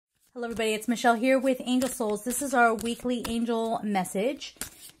Hello everybody, it's Michelle here with Angel Souls. This is our weekly angel message,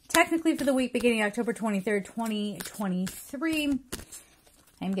 technically for the week beginning October 23rd, 2023.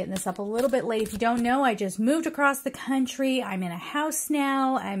 I'm getting this up a little bit late. If you don't know, I just moved across the country. I'm in a house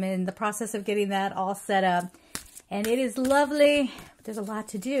now. I'm in the process of getting that all set up. And it is lovely, but there's a lot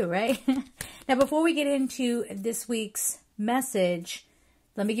to do, right? Now, before we get into this week's message,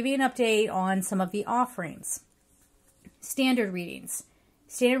 let me give you an update on some of the offerings. Standard readings.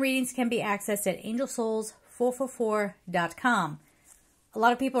 Standard readings can be accessed at angelsouls444.com. A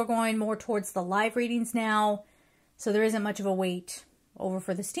lot of people are going more towards the live readings now, so there isn't much of a wait over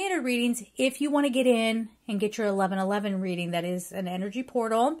for the standard readings. If you want to get in and get your 1111 reading, that is an energy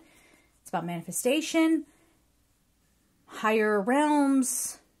portal. It's about manifestation, higher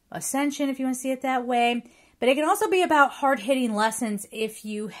realms, ascension, if you want to see it that way. But it can also be about hard-hitting lessons if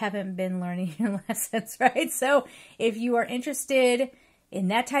you haven't been learning your lessons, right? So if you are interested in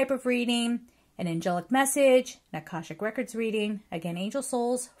that type of reading, an angelic message, an Akashic Records reading, again,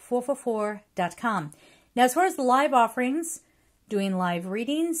 angelsouls444.com. Now, as far as the live offerings, doing live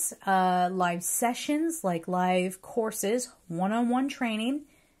readings, live sessions, like live courses, one-on-one training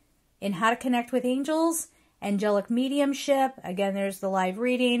in how to connect with angels, angelic mediumship, again, there's the live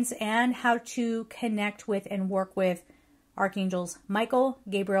readings, and how to connect with and work with archangels Michael,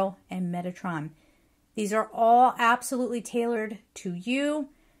 Gabriel, and Metatron. These are all absolutely tailored to you.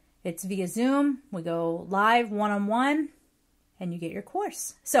 It's via Zoom. We go live one-on-one, and you get your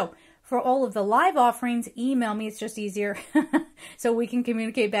course. So for all of the live offerings, email me. It's just easier so we can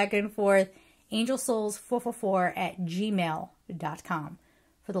communicate back and forth. angelsouls444@gmail.com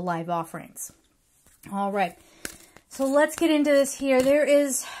for the live offerings. All right. So let's get into this here. There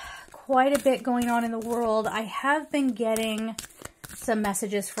is quite a bit going on in the world. I have been getting some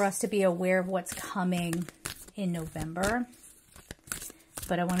messages for us to be aware of what's coming in November.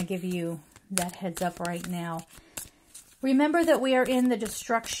 But I want to give you that heads up right now. Remember that we are in the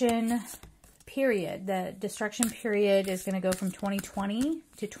destruction period. The destruction period is going to go from 2020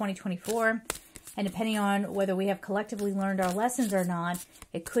 to 2024. And depending on whether we have collectively learned our lessons or not,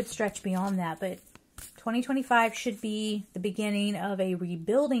 it could stretch beyond that. But 2025 should be the beginning of a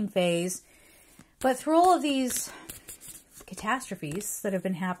rebuilding phase. But through all of these catastrophes that have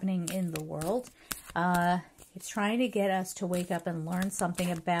been happening in the world, it's trying to get us to wake up and learn something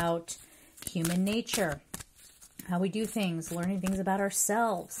about human nature, how we do things, learning things about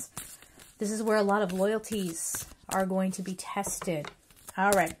ourselves. This is where a lot of loyalties are going to be tested.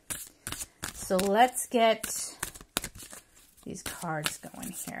 All right, so let's get these cards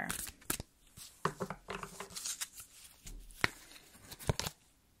going here.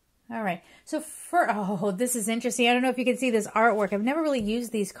 All right, so oh, this is interesting. I don't know if you can see this artwork. I've never really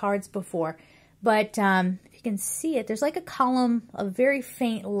used these cards before, but if you can see it, there's like a column of very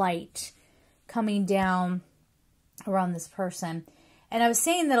faint light coming down around this person. And I was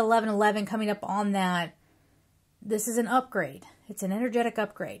saying that 1111 coming up on that, this is an upgrade. It's an energetic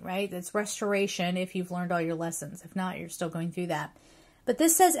upgrade, right? It's restoration if you've learned all your lessons. If not, you're still going through that. But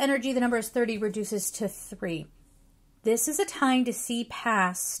this says energy, the number is 30, reduces to 3. This is a time to see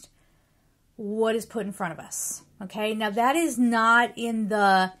past what is put in front of us. Okay, now that is not in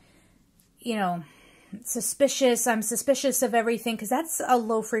the, suspicious, I'm suspicious of everything, because that's a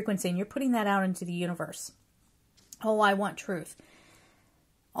low frequency and you're putting that out into the universe. Oh, I want truth.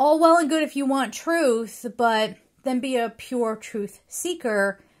 All well and good if you want truth, but then be a pure truth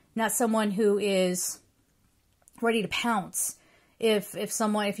seeker, not someone who is ready to pounce. If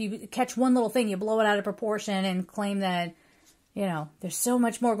you catch one little thing, you blow it out of proportion and claim that, there's so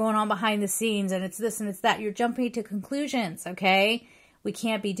much more going on behind the scenes and it's this and it's that. You're jumping to conclusions, okay? We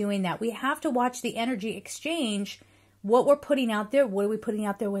can't be doing that. We have to watch the energy exchange, what we're putting out there. What are we putting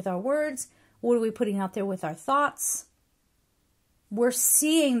out there with our words? What are we putting out there with our thoughts? We're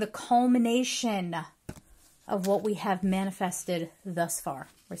seeing the culmination of what we have manifested thus far.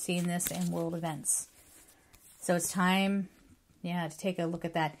 We're seeing this in world events. So it's time, to take a look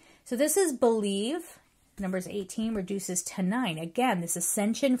at that. So this is believe. Numbers 18 reduces to 9. Again, this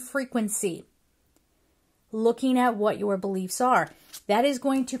ascension frequency. Looking at what your beliefs are. That is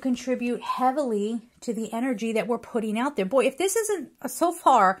going to contribute heavily to the energy that we're putting out there. Boy, if this isn't so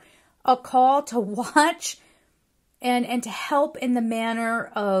far a call to watch and to help in the manner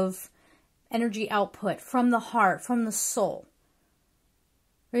of energy output from the heart, from the soul.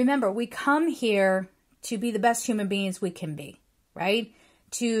 Remember, we come here to be the best human beings we can be, right?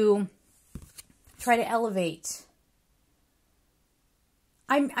 To try to elevate.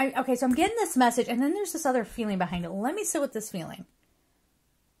 Okay, so I'm getting this message, and then there's this other feeling behind it. Let me sit with this feeling.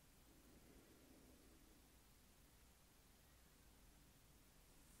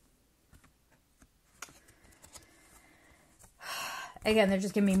 again, they're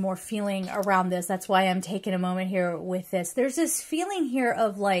just giving me more feeling around this. That's why I'm taking a moment here with this. There's this feeling here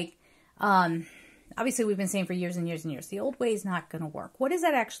of like, obviously we've been saying for years and years and years, the old way is not going to work. What does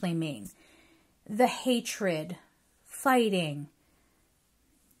that actually mean? The hatred, fighting,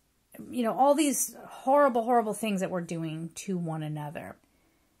 you know, all these horrible, horrible things that we're doing to one another.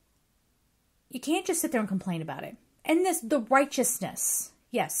 You can't just sit there and complain about it. And the righteousness,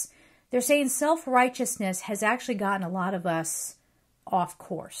 yes, they're saying self-righteousness has actually gotten a lot of us off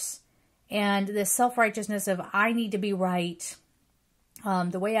course. And this self-righteousness of I need to be right,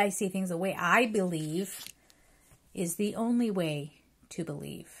 the way I see things, the way I believe is the only way to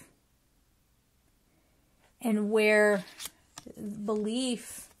believe. And where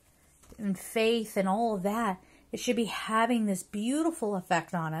belief and faith and all of that, it should be having this beautiful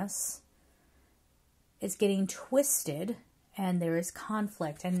effect on us. It's getting twisted and there is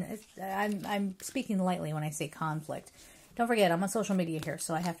conflict. And I'm speaking lightly when I say conflict. Don't forget, I'm on social media here,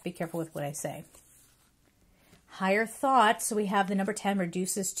 so I have to be careful with what I say. Higher thought, so we have the number 10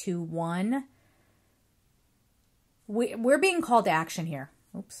 reduces to 1. We're being called to action here.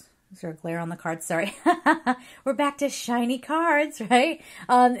 Oops. Is there a glare on the cards? Sorry. We're back to shiny cards, right?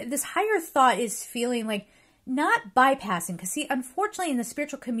 This higher thought is feeling like not bypassing. Because see, unfortunately in the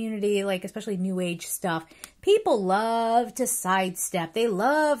spiritual community, like especially New Age stuff, people love to sidestep. They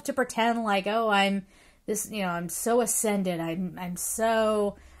love to pretend like, oh, I'm this, you know, I'm so ascended. I'm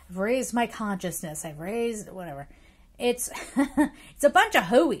so, I've raised my consciousness. I've raised whatever. It's, it's a bunch of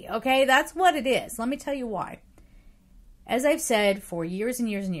hooey, okay? That's what it is. Let me tell you why. As I've said for years and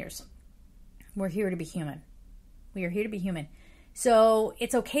years and years, we're here to be human. We are here to be human. So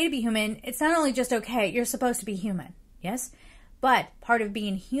it's okay to be human. It's not only just okay, you're supposed to be human, yes? But part of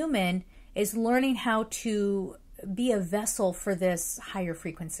being human is learning how to be a vessel for this higher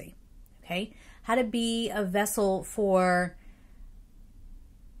frequency, okay? How to be a vessel for,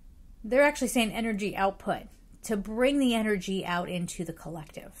 they're actually saying energy output, to bring the energy out into the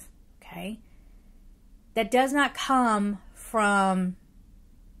collective, okay? That does not come from,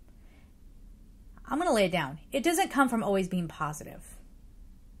 I'm going to lay it down. It doesn't come from always being positive.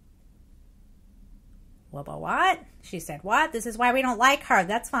 Well, but what? She said, what? This is why we don't like her.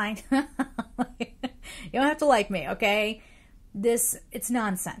 That's fine. You don't have to like me, okay? It's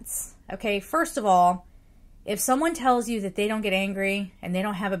nonsense, okay? First of all, if someone tells you that they don't get angry and they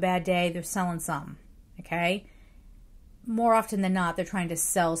don't have a bad day, they're selling something, okay? More often than not, they're trying to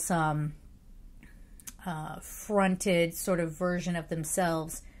sell some fronted sort of version of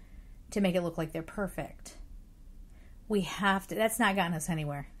themselves to make it look like they're perfect. We have to, that's not gotten us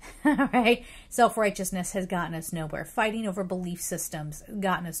anywhere, right? Self-righteousness has gotten us nowhere. Fighting over belief systems has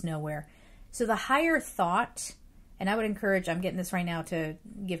gotten us nowhere. So the higher thought, and I would encourage, I'm getting this right now to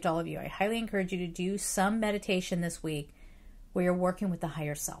give to all of you, I highly encourage you to do some meditation this week where you're working with the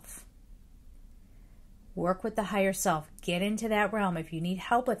higher self. Work with the higher self. Get into that realm. If you need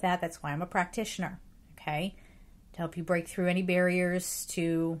help with that, that's why I'm a practitioner. Okay, to help you break through any barriers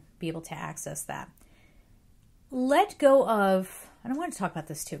to be able to access that. Let go of, and I want to talk about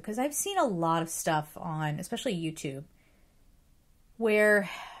this too, because I've seen a lot of stuff on, especially YouTube, where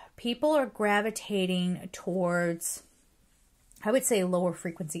people are gravitating towards, I would say, lower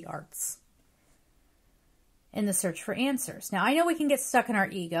frequency arts in the search for answers. Now, I know we can get stuck in our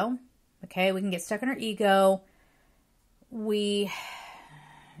ego, okay? We can get stuck in our ego. We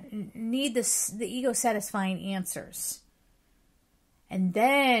need the ego satisfying answers, and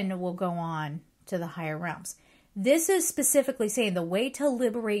then we'll go on to the higher realms. This is specifically saying the way to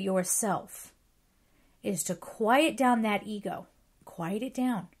liberate yourself is to quiet down that ego, quiet it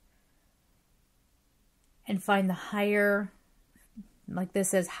down, and find the higher, like this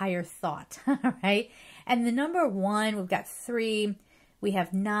says, higher thought, right? And the number 1, we've got 3, we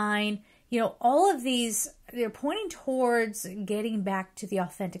have 9. You know, all of these, they're pointing towards getting back to the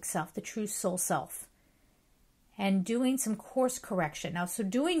authentic self, the true soul self, and doing some course correction. Now, so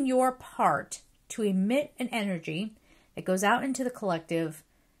doing your part to emit an energy that goes out into the collective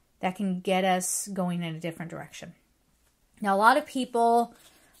that can get us going in a different direction. Now, a lot of people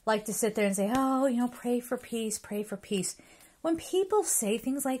like to sit there and say, oh, you know, pray for peace, pray for peace. When people say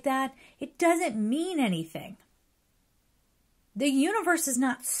things like that, it doesn't mean anything. The universe is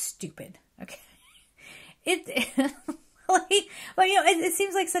not stupid, okay? Well, you know, it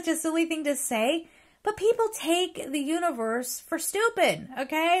seems like such a silly thing to say, but people take the universe for stupid,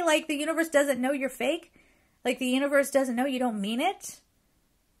 okay? Like the universe doesn't know you're fake. Like the universe doesn't know you don't mean it.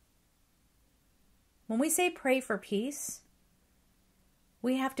 When we say pray for peace,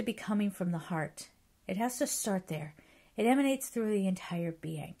 we have to be coming from the heart. It has to start there. It emanates through the entire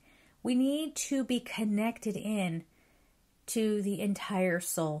being. We need to be connected in to the entire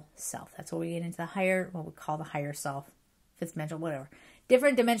soul self. That's what we get into the higher, what we call the higher self, fifth dimensional, whatever.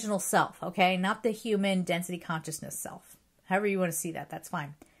 Different dimensional self, okay? Not the human density consciousness self. However you want to see that, that's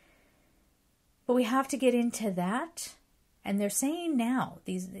fine. But we have to get into that. And they're saying now,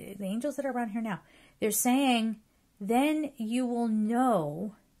 the angels that are around here now, they're saying, then you will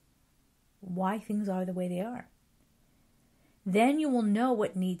know why things are the way they are. Then you will know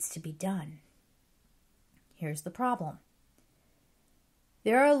what needs to be done. Here's the problem.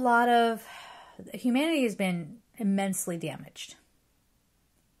 There are a lot of, humanity has been immensely damaged.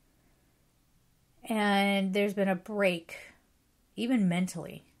 And there's been a break, even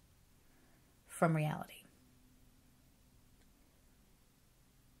mentally, from reality.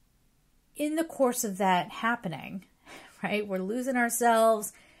 In the course of that happening, right, we're losing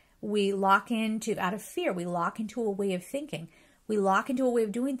ourselves. We lock into, out of fear, we lock into a way of thinking. We lock into a way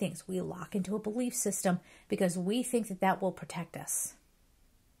of doing things. We lock into a belief system because we think that that will protect us.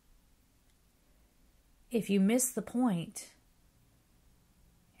 If you miss the point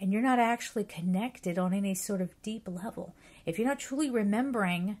and you're not actually connected on any sort of deep level, if you're not truly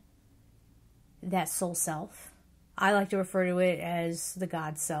remembering that soul self, I like to refer to it as the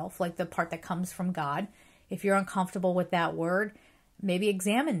God self, like the part that comes from God. If you're uncomfortable with that word, maybe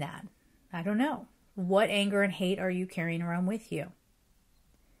examine that. I don't know. What anger and hate are you carrying around with you?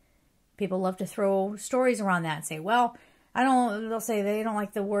 People love to throw stories around that and say, well, they'll say they don't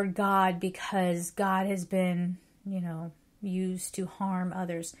like the word God because God has been, used to harm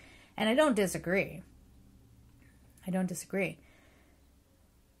others. And I don't disagree. But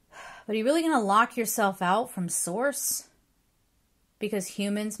are you really going to lock yourself out from source because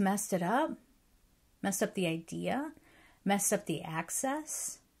humans messed it up? Messed up the idea? Messed up the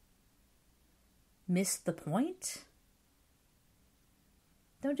access? Missed the point?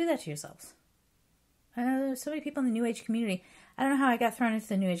 Don't do that to yourselves. I know there's so many people in the New Age community. I don't know how I got thrown into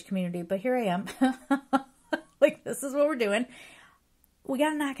the New Age community, but here I am. Like, this is what we're doing. We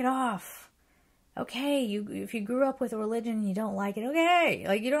got to knock it off. Okay, if you grew up with a religion and you don't like it, okay.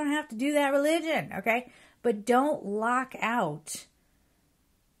 Like, you don't have to do that religion, okay? But don't lock out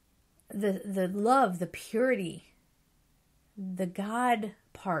the love, the purity, the God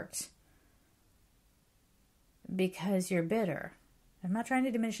part because you're bitter. I'm not trying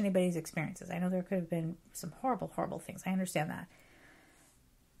to diminish anybody's experiences. I know there could have been some horrible, horrible things. I understand that.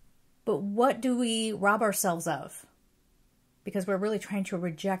 But what do we rob ourselves of? Because we're really trying to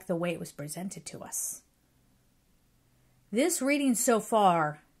reject the way it was presented to us. This reading so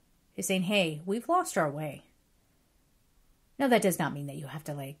far is saying, hey, we've lost our way. Now, that does not mean that you have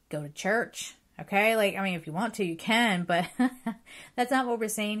to, go to church, okay? If you want to, you can, but that's not what we're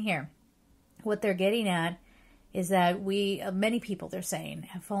saying here. What they're getting at is that many people, they're saying,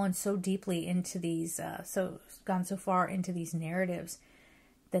 have fallen so deeply into these, gone so far into these narratives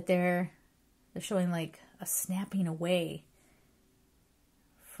that they're showing a snapping away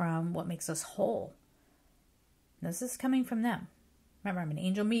from what makes us whole. This is coming from them. Remember, I'm an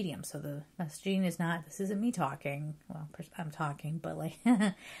angel medium, so the messaging is not, this isn't me talking. Well, I'm talking, but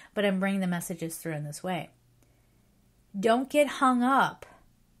but I'm bringing the messages through in this way. Don't get hung up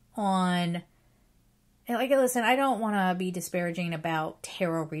on, listen, I don't want to be disparaging about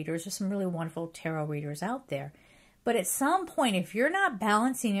tarot readers. There's some really wonderful tarot readers out there. But at some point, if you're not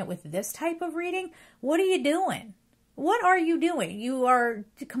balancing it with this type of reading, what are you doing? What are you doing? You are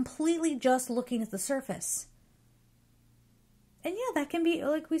completely just looking at the surface. And yeah, that can be,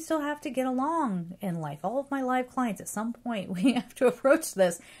 we still have to get along in life. All of my live clients, at some point, we have to approach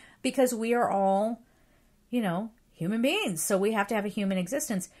this because we are all, human beings. So we have to have a human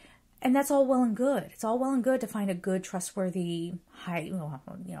existence. And that's all well and good. It's all well and good to find a good, trustworthy,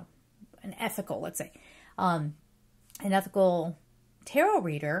 an ethical, let's say, an ethical tarot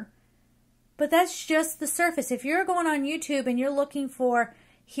reader. But that's just the surface. If you're going on YouTube and you're looking for,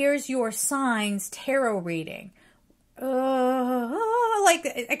 here's your signs tarot reading.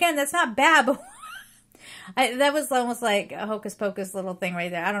 Again, that's not bad, but that was almost like a hocus pocus little thing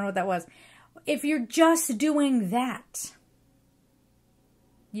right there. I don't know what that was. If you're just doing that,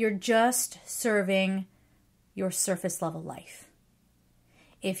 you're just serving your surface level life.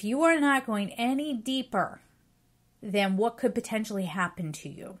 If you are not going any deeper than what could potentially happen to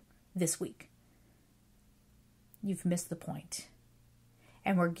you this week, you've missed the point.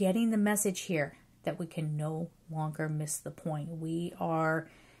 And we're getting the message here that we can no longer miss the point.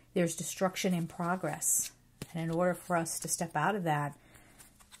 There's destruction in progress. And in order for us to step out of that,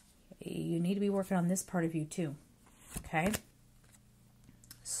 you need to be working on this part of you too. Okay?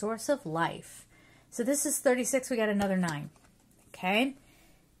 Source of life. So this is 36. We got another 9. Okay?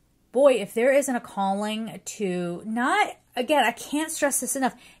 Boy, if there isn't a calling to not again, I can't stress this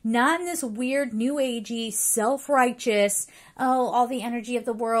enough. Not in this weird, new agey, self-righteous, oh, all the energy of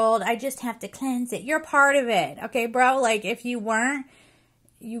the world, I just have to cleanse it. You're part of it. Okay, bro? Like, if you weren't,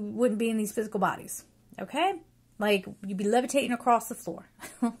 you wouldn't be in these physical bodies. Okay? Like, you'd be levitating across the floor.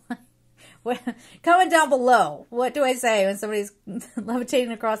 Comment down below. What do I say when somebody's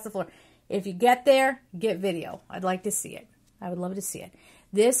levitating across the floor? If you get there, get video. I'd like to see it. I would love to see it.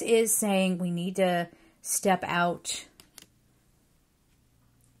 This is saying we need to step out.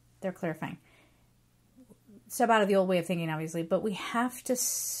 They're clarifying. Step out of the old way of thinking, obviously. But we have to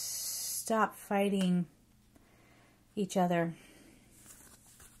stop fighting each other.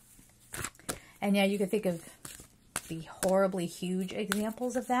 And yeah, you could think of the horribly huge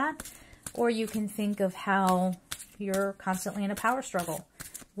examples of that. Or you can think of how you're constantly in a power struggle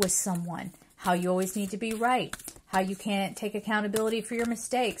with someone. How you always need to be right. How you can't take accountability for your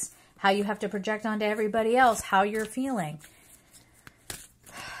mistakes. How you have to project onto everybody else how you're feeling.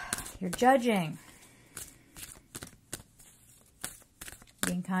 You're judging.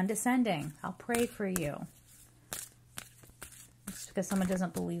 Being condescending. I'll pray for you. It's because someone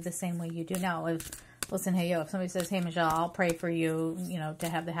doesn't believe the same way you do. Now, listen, hey, if somebody says, hey, Michelle, I'll pray for you, to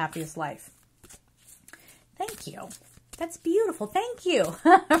have the happiest life. Thank you. That's beautiful. Thank you.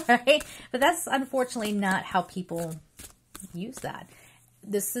 Right? But that's unfortunately not how people use that.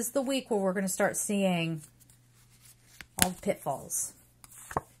 This is the week where we're going to start seeing all the pitfalls.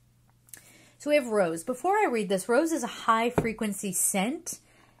 So we have rose. Before I read this, rose is a high frequency scent,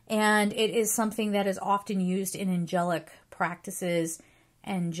 and it is something that is often used in angelic practices,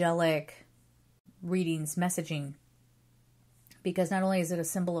 angelic readings, messaging, because not only is it a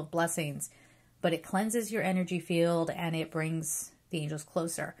symbol of blessings, but it cleanses your energy field and it brings the angels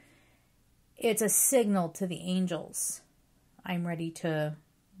closer. It's a signal to the angels. I'm ready to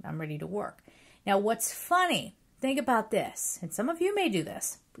work. Now, what's funny, think about this, and some of you may do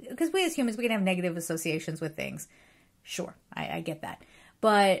this, because we as humans, we can have negative associations with things. Sure, I get that.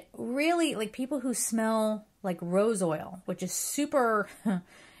 But really, like people who smell like rose oil, which is super,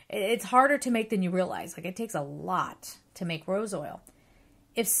 it's harder to make than you realize. Like it takes a lot to make rose oil.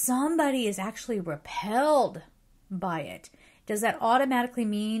 If somebody is actually repelled by it, does that automatically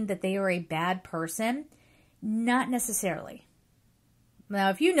mean that they are a bad person? Not necessarily. Now,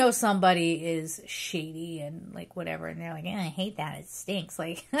 if you know somebody is shady and like whatever, and they're like, I hate that, it stinks,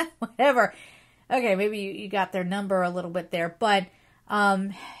 like whatever. Okay, maybe you got their number a little bit there, but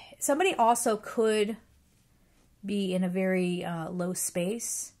somebody also could be in a very low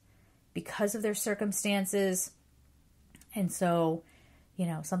space because of their circumstances, and so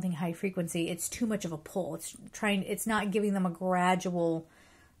something high frequency, it's too much of a pull. It's not giving them a gradual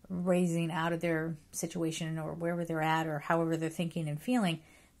raising out of their situation or wherever they're at or however they're thinking and feeling,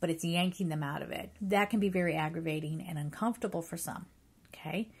 but it's yanking them out of it. That can be very aggravating and uncomfortable for some.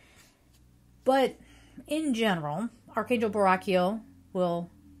 Okay. But in general, Archangel Barachiel will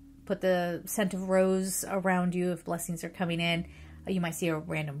put the scent of rose around you if blessings are coming in. You might see a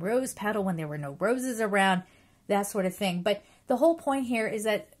random rose petal when there were no roses around, that sort of thing. But the whole point here is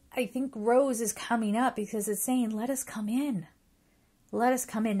that I think rose is coming up because it's saying, let us come in. Let us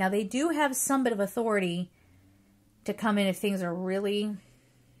come in. Now, they do have some bit of authority to come in if things are really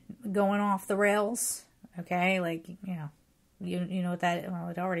going off the rails. Okay? Like, you know what that, well,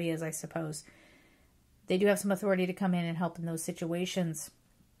 it already is, I suppose. They do have some authority to come in and help in those situations.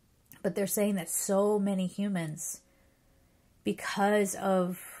 But they're saying that so many humans, because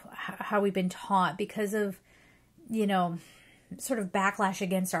of how we've been taught, because of, sort of backlash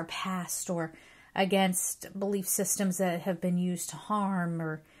against our past or against belief systems that have been used to harm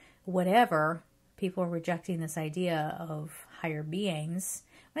or whatever, people are rejecting this idea of higher beings.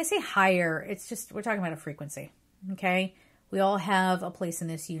 When I say higher, it's just, we're talking about a frequency, okay? We all have a place in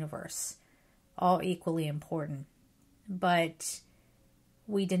this universe, all equally important, but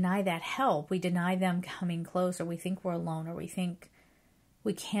we deny that help. We deny them coming close, or we think we're alone, or we think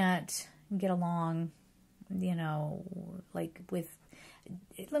we can't get along, like with,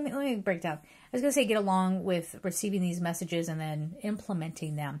 let me break down. I was going to say get along with receiving these messages and then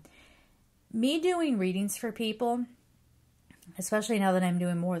implementing them. Me doing readings for people, especially now that I'm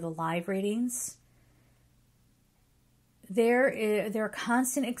doing more of the live readings, there are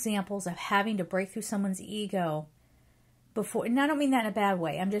constant examples of having to break through someone's ego before, and I don't mean that in a bad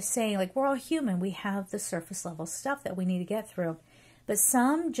way. I'm just saying, like, we're all human. We have the surface level stuff that we need to get through. But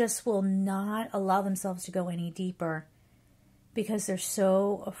some just will not allow themselves to go any deeper because they're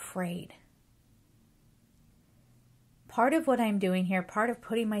so afraid. Part of what I'm doing here, part of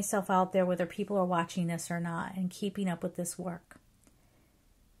putting myself out there, whether people are watching this or not, and keeping up with this work,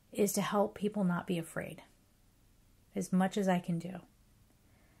 is to help people not be afraid. as much as I can do.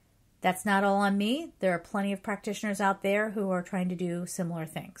 That's not all on me. There are plenty of practitioners out there who are trying to do similar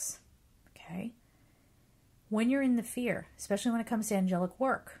things. Okay? When you're in the fear, especially when it comes to angelic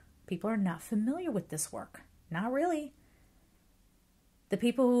work, people are not familiar with this work. Not really. The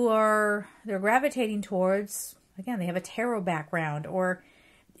people who they're gravitating towards, again, they have a tarot background, or,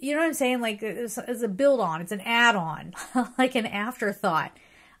 you know what I'm saying? Like, it's a build-on. It's an add-on, like an afterthought.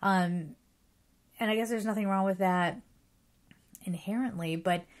 And I guess there's nothing wrong with that inherently,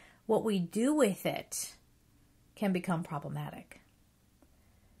 but what we do with it can become problematic.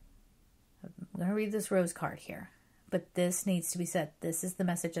 I'm going to read this rose card here, but this needs to be said. This is the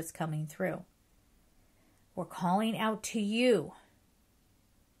message that's coming through. We're calling out to you.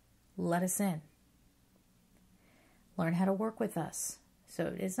 Let us in. Learn how to work with us.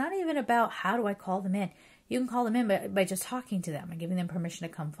 So it's not even about how do I call them in. You can call them in by just talking to them and giving them permission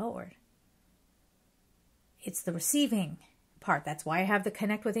to come forward. It's the receiving part. That's why I have the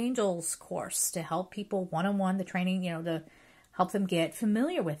Connect with Angels course, to help people one-on-one, the training, to help them get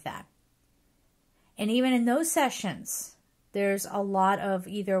familiar with that. And even in those sessions, there's a lot of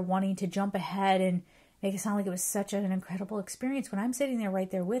either wanting to jump ahead and make it sound like it was such an incredible experience when I'm sitting there right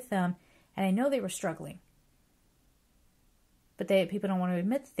there with them, and I know they were struggling. But people don't want to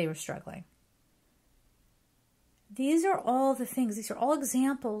admit that they were struggling. These are all the things. These are all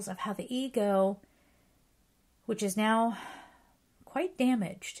examples of how the ego, which is now quite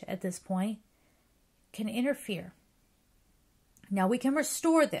damaged at this point, can interfere. Now we can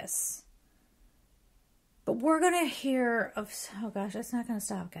restore this. But we're going to hear of, oh gosh, that's not going to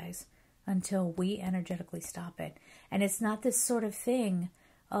stop, guys, until we energetically stop it. And it's not this sort of thing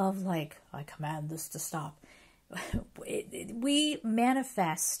of like, I command this to stop. We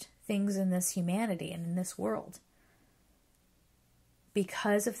manifest things in this humanity and in this world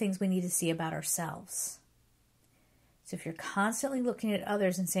because of things we need to see about ourselves. So if you're constantly looking at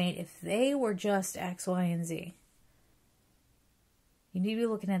others and saying, if they were just X, Y, and Z, you need to be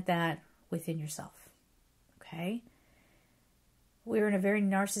looking at that within yourself. Okay? We're in a very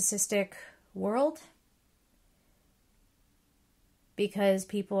narcissistic world because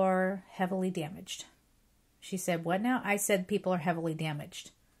people are heavily damaged. She said, what now? I said people are heavily damaged.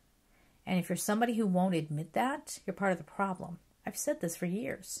 And if you're somebody who won't admit that, you're part of the problem. I've said this for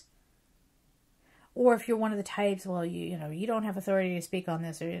years. Or if you're one of the types, well, you don't have authority to speak on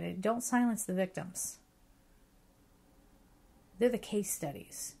this, or don't silence the victims. They're the case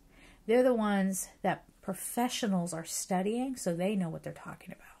studies. They're the ones that professionals are studying so they know what they're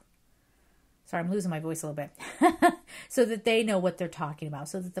talking about. Sorry, I'm losing my voice a little bit. So that they know what they're talking about,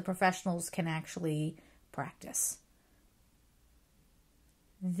 so that the professionals can actually practice.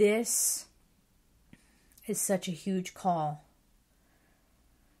 This is such a huge call.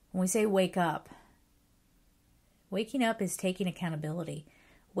 When we say wake up, waking up is taking accountability.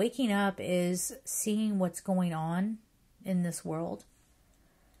 Waking up is seeing what's going on in this world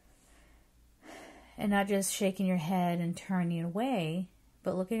and not just shaking your head and turning away,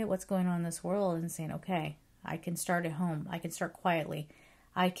 but looking at what's going on in this world and saying, okay, I can start at home. I can start quietly.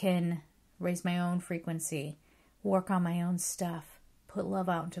 I can raise my own frequency, work on my own stuff, put love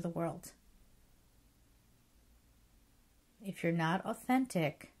out into the world. If you're not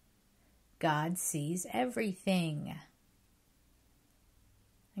authentic, God sees everything.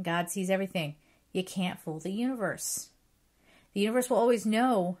 And God sees everything. You can't fool the universe. The universe will always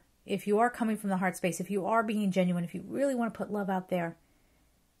know if you are coming from the heart space, if you are being genuine, if you really want to put love out there,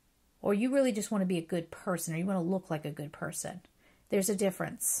 or you really just want to be a good person, or you want to look like a good person. There's a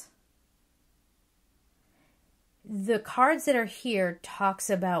difference. The cards that are here talks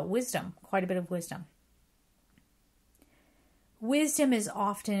about wisdom, quite a bit of wisdom. Wisdom is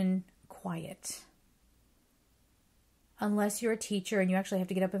often quiet. Unless you're a teacher and you actually have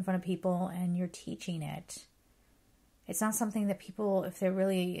to get up in front of people and you're teaching it. It's not something that people, if they're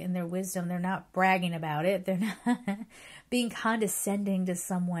really in their wisdom, they're not bragging about it. They're not being condescending to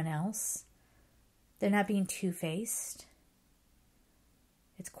someone else. They're not being two-faced.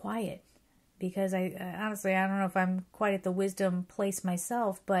 It's quiet. Because honestly, I don't know if I'm quite at the wisdom place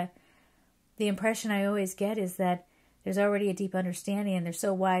myself, but the impression I always get is that there's already a deep understanding and they're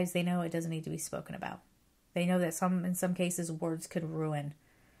so wise they know it doesn't need to be spoken about. They know that in some cases words could ruin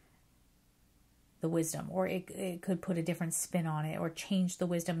the wisdom, or it could put a different spin on it, or change the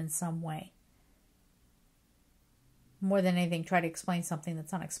wisdom in some way. More than anything, try to explain something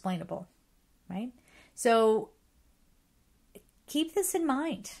that's unexplainable, right? So keep this in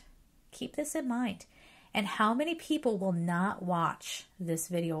mind. Keep this in mind. And how many people will not watch this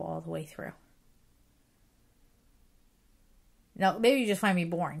video all the way through? Now, maybe you just find me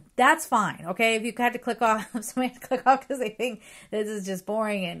boring. That's fine, okay? If you had to click off, somebody had to click off because they think this is just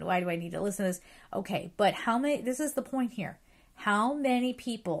boring and why do I need to listen to this? Okay, but this is the point here. How many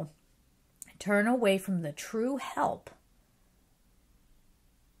people turn away from the true help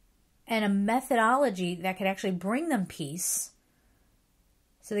and a methodology that could actually bring them peace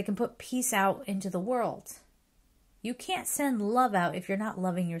so they can put peace out into the world? You can't send love out if you're not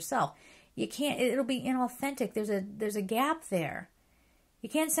loving yourself. You can't, it'll be inauthentic. There's a gap there. You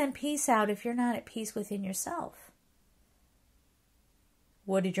can't send peace out if you're not at peace within yourself.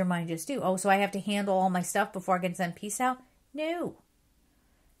 What did your mind just do? Oh, so I have to handle all my stuff before I can send peace out? No.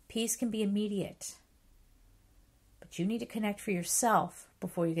 Peace can be immediate. But you need to connect for yourself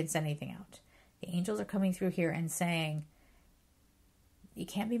before you can send anything out. The angels are coming through here and saying, you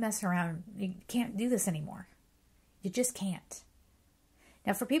can't be messing around. You can't do this anymore. You just can't.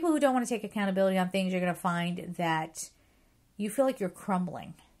 Now, for people who don't want to take accountability on things, you're going to find that you feel like you're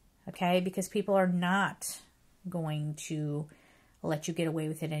crumbling, okay? Because people are not going to let you get away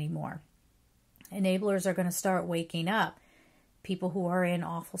with it anymore. Enablers are going to start waking up. People who are in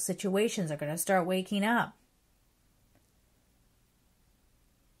awful situations are going to start waking up.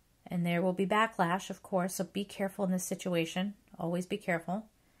 And there will be backlash, of course, so be careful in this situation. Always be careful.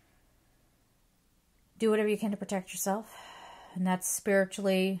 Do whatever you can to protect yourself. And that's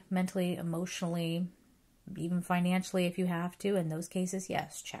spiritually, mentally, emotionally, even financially if you have to. In those cases,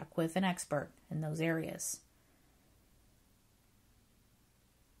 yes, check with an expert in those areas.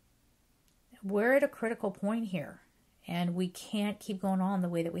 We're at a critical point here, and we can't keep going on the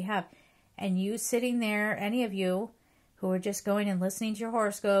way that we have. And you sitting there, any of you who are just going and listening to your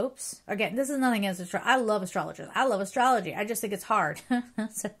horoscopes. Again, this is nothing against astrology. I love astrologers. I love astrology. I just think it's hard.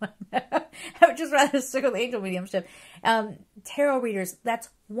 So, I would just rather stick with angel mediumship. Tarot readers, that's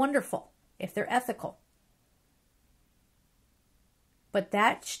wonderful if they're ethical. But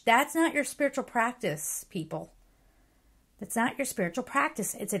that's not your spiritual practice, people. That's not your spiritual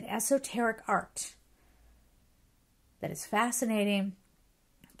practice. It's an esoteric art that is fascinating,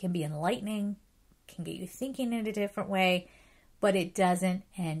 can be enlightening, can get you thinking in a different way, but it doesn't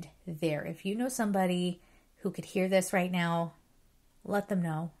end there. If you know somebody who could hear this right now, let them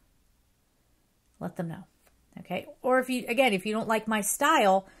know. Let them know. Okay? Or if you don't like my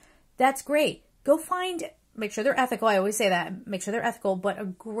style, that's great. Go find, make sure they're ethical. I always say that. Make sure they're ethical, but a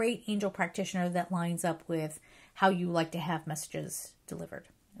great angel practitioner that lines up with how you like to have messages delivered.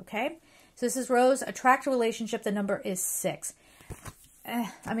 Okay? So this is Rose. Attract a relationship. The number is 6.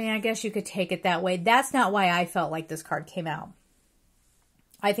 I mean, I guess you could take it that way. That's not why I felt like this card came out.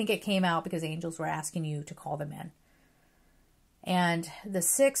 I think it came out because angels were asking you to call them in. And the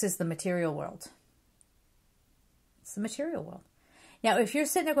 6 is the material world. It's the material world. Now, if you're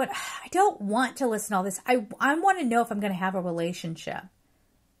sitting there going, I don't want to listen to all this. I want to know if I'm going to have a relationship.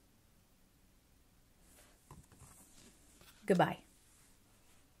 Goodbye.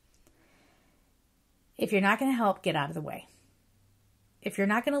 If you're not going to help, get out of the way. If you're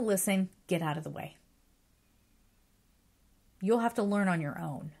not going to listen, get out of the way. You'll have to learn on your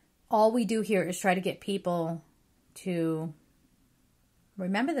own. All we do here is try to get people to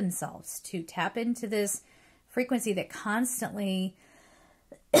remember themselves, to tap into this frequency that constantly,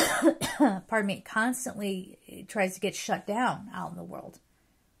 constantly tries to get shut down out in the world.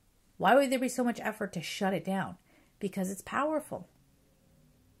 Why would there be so much effort to shut it down? Because it's powerful.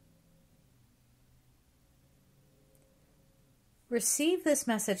 Receive this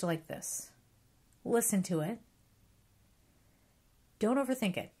message like this. Listen to it. Don't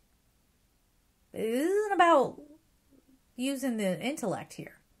overthink it. It isn't about using the intellect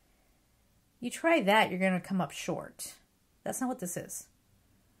here. You try that, you're going to come up short. That's not what this is.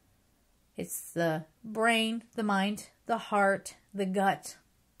 It's the brain, the mind, the heart, the gut,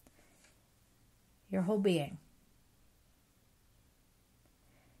 your whole being.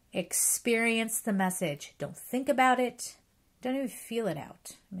 Experience the message. Don't think about it. Don't even feel it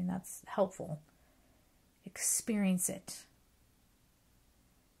out. I mean, that's helpful. Experience it.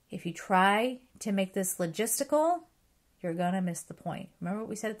 If you try to make this logistical, you're going to miss the point. Remember what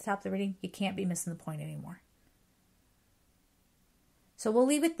we said at the top of the reading? You can't be missing the point anymore. So we'll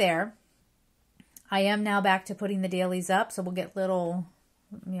leave it there. I am now back to putting the dailies up, so we'll get little,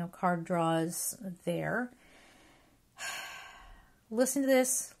 card draws there. Listen to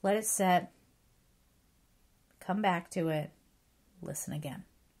this. Let it set. Come back to it. Listen again.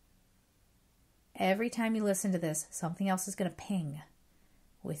 Every time you listen to this, something else is going to ping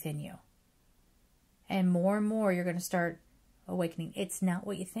within you. And more you're going to start awakening. It's not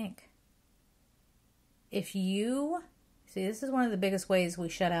what you think. If you, see, this is one of the biggest ways we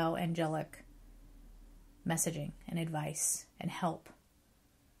shut out angelic messaging and advice and help.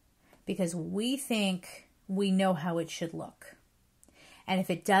 Because we think we know how it should look. And if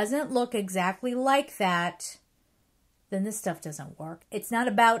it doesn't look exactly like that, then this stuff doesn't work. It's not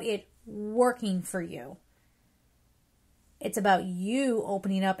about it working for you. It's about you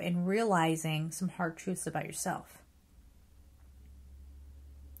opening up and realizing some hard truths about yourself.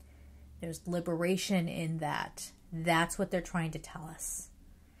 There's liberation in that. That's what they're trying to tell us.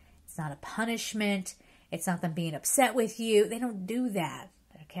 It's not a punishment. It's not them being upset with you. They don't do that.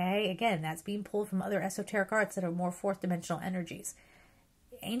 Okay? Again, that's being pulled from other esoteric arts that are more fourth dimensional energies.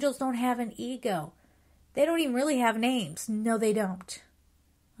 Angels don't have an ego. They don't even really have names. No, they don't.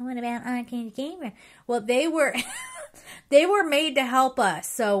 What about Archangel Gamer? Well, they were they were made to help us.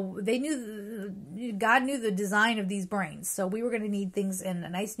 So they knew, God knew the design of these brains. So we were going to need things in a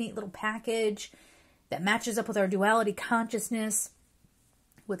nice, neat little package that matches up with our duality consciousness,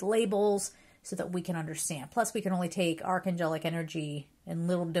 with labels, so that we can understand. Plus, we can only take archangelic energy in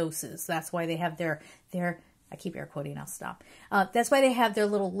little doses. That's why they have their I keep air quoting, I'll stop. That's why they have their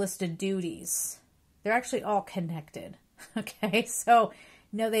little list of duties. They're actually all connected. Okay, so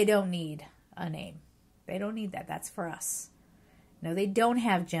no, they don't need a name. They don't need that. That's for us. No, they don't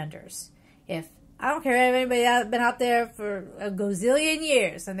have genders. If I don't care if anybody has been out there for a gazillion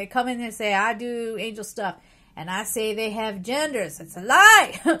years and they come in and say, I do angel stuff, and I say they have genders, it's a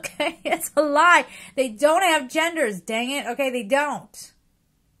lie. Okay, it's a lie. They don't have genders, dang it. Okay, they don't.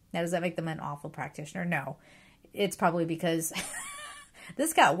 Now, does that make them an awful practitioner? No. It's probably because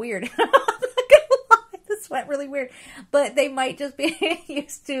this got weird. I'm not gonna lie. This went really weird. But they might just be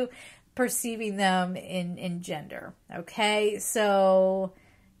used to perceiving them in gender. Okay, so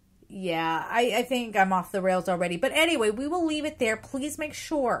yeah, I think I'm off the rails already. But anyway, we will leave it there. Please make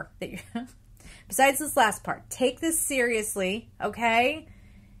sure that you're, besides this last part, take this seriously, okay?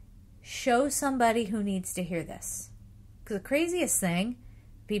 Show somebody who needs to hear this. Because the craziest thing,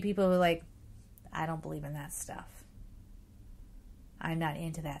 people who are like, I don't believe in that stuff. I'm not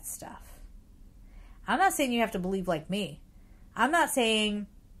into that stuff. I'm not saying you have to believe like me. I'm not saying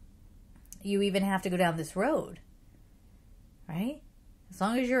you even have to go down this road. Right? As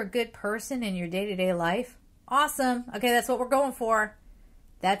long as you're a good person in your day-to-day life, awesome. Okay, that's what we're going for.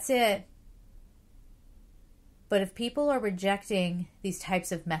 That's it. But if people are rejecting these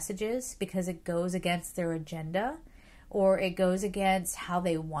types of messages because it goes against their agenda, or it goes against how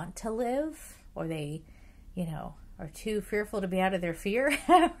they want to live, or they, are too fearful to be out of their fear,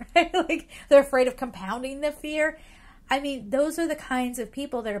 right? Like they're afraid of compounding the fear. I mean, those are the kinds of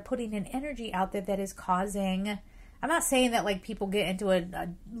people that are putting an energy out there that is causing, I'm not saying that like people get into a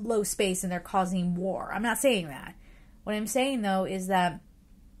low space and they're causing war. I'm not saying that. What I'm saying though is that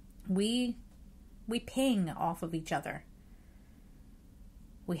we ping off of each other.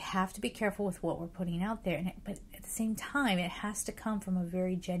 We have to be careful with what we're putting out there. But at the same time, it has to come from a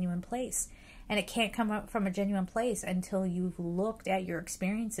very genuine place. And it can't come up from a genuine place until you've looked at your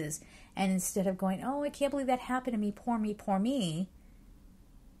experiences. And instead of going, oh, I can't believe that happened to me, poor me, poor me,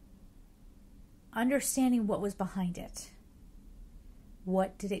 understanding what was behind it.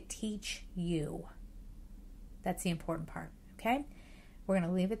 What did it teach you? That's the important part, okay? We're going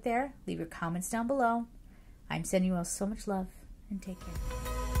to leave it there. Leave your comments down below. I'm sending you all so much love, and take care.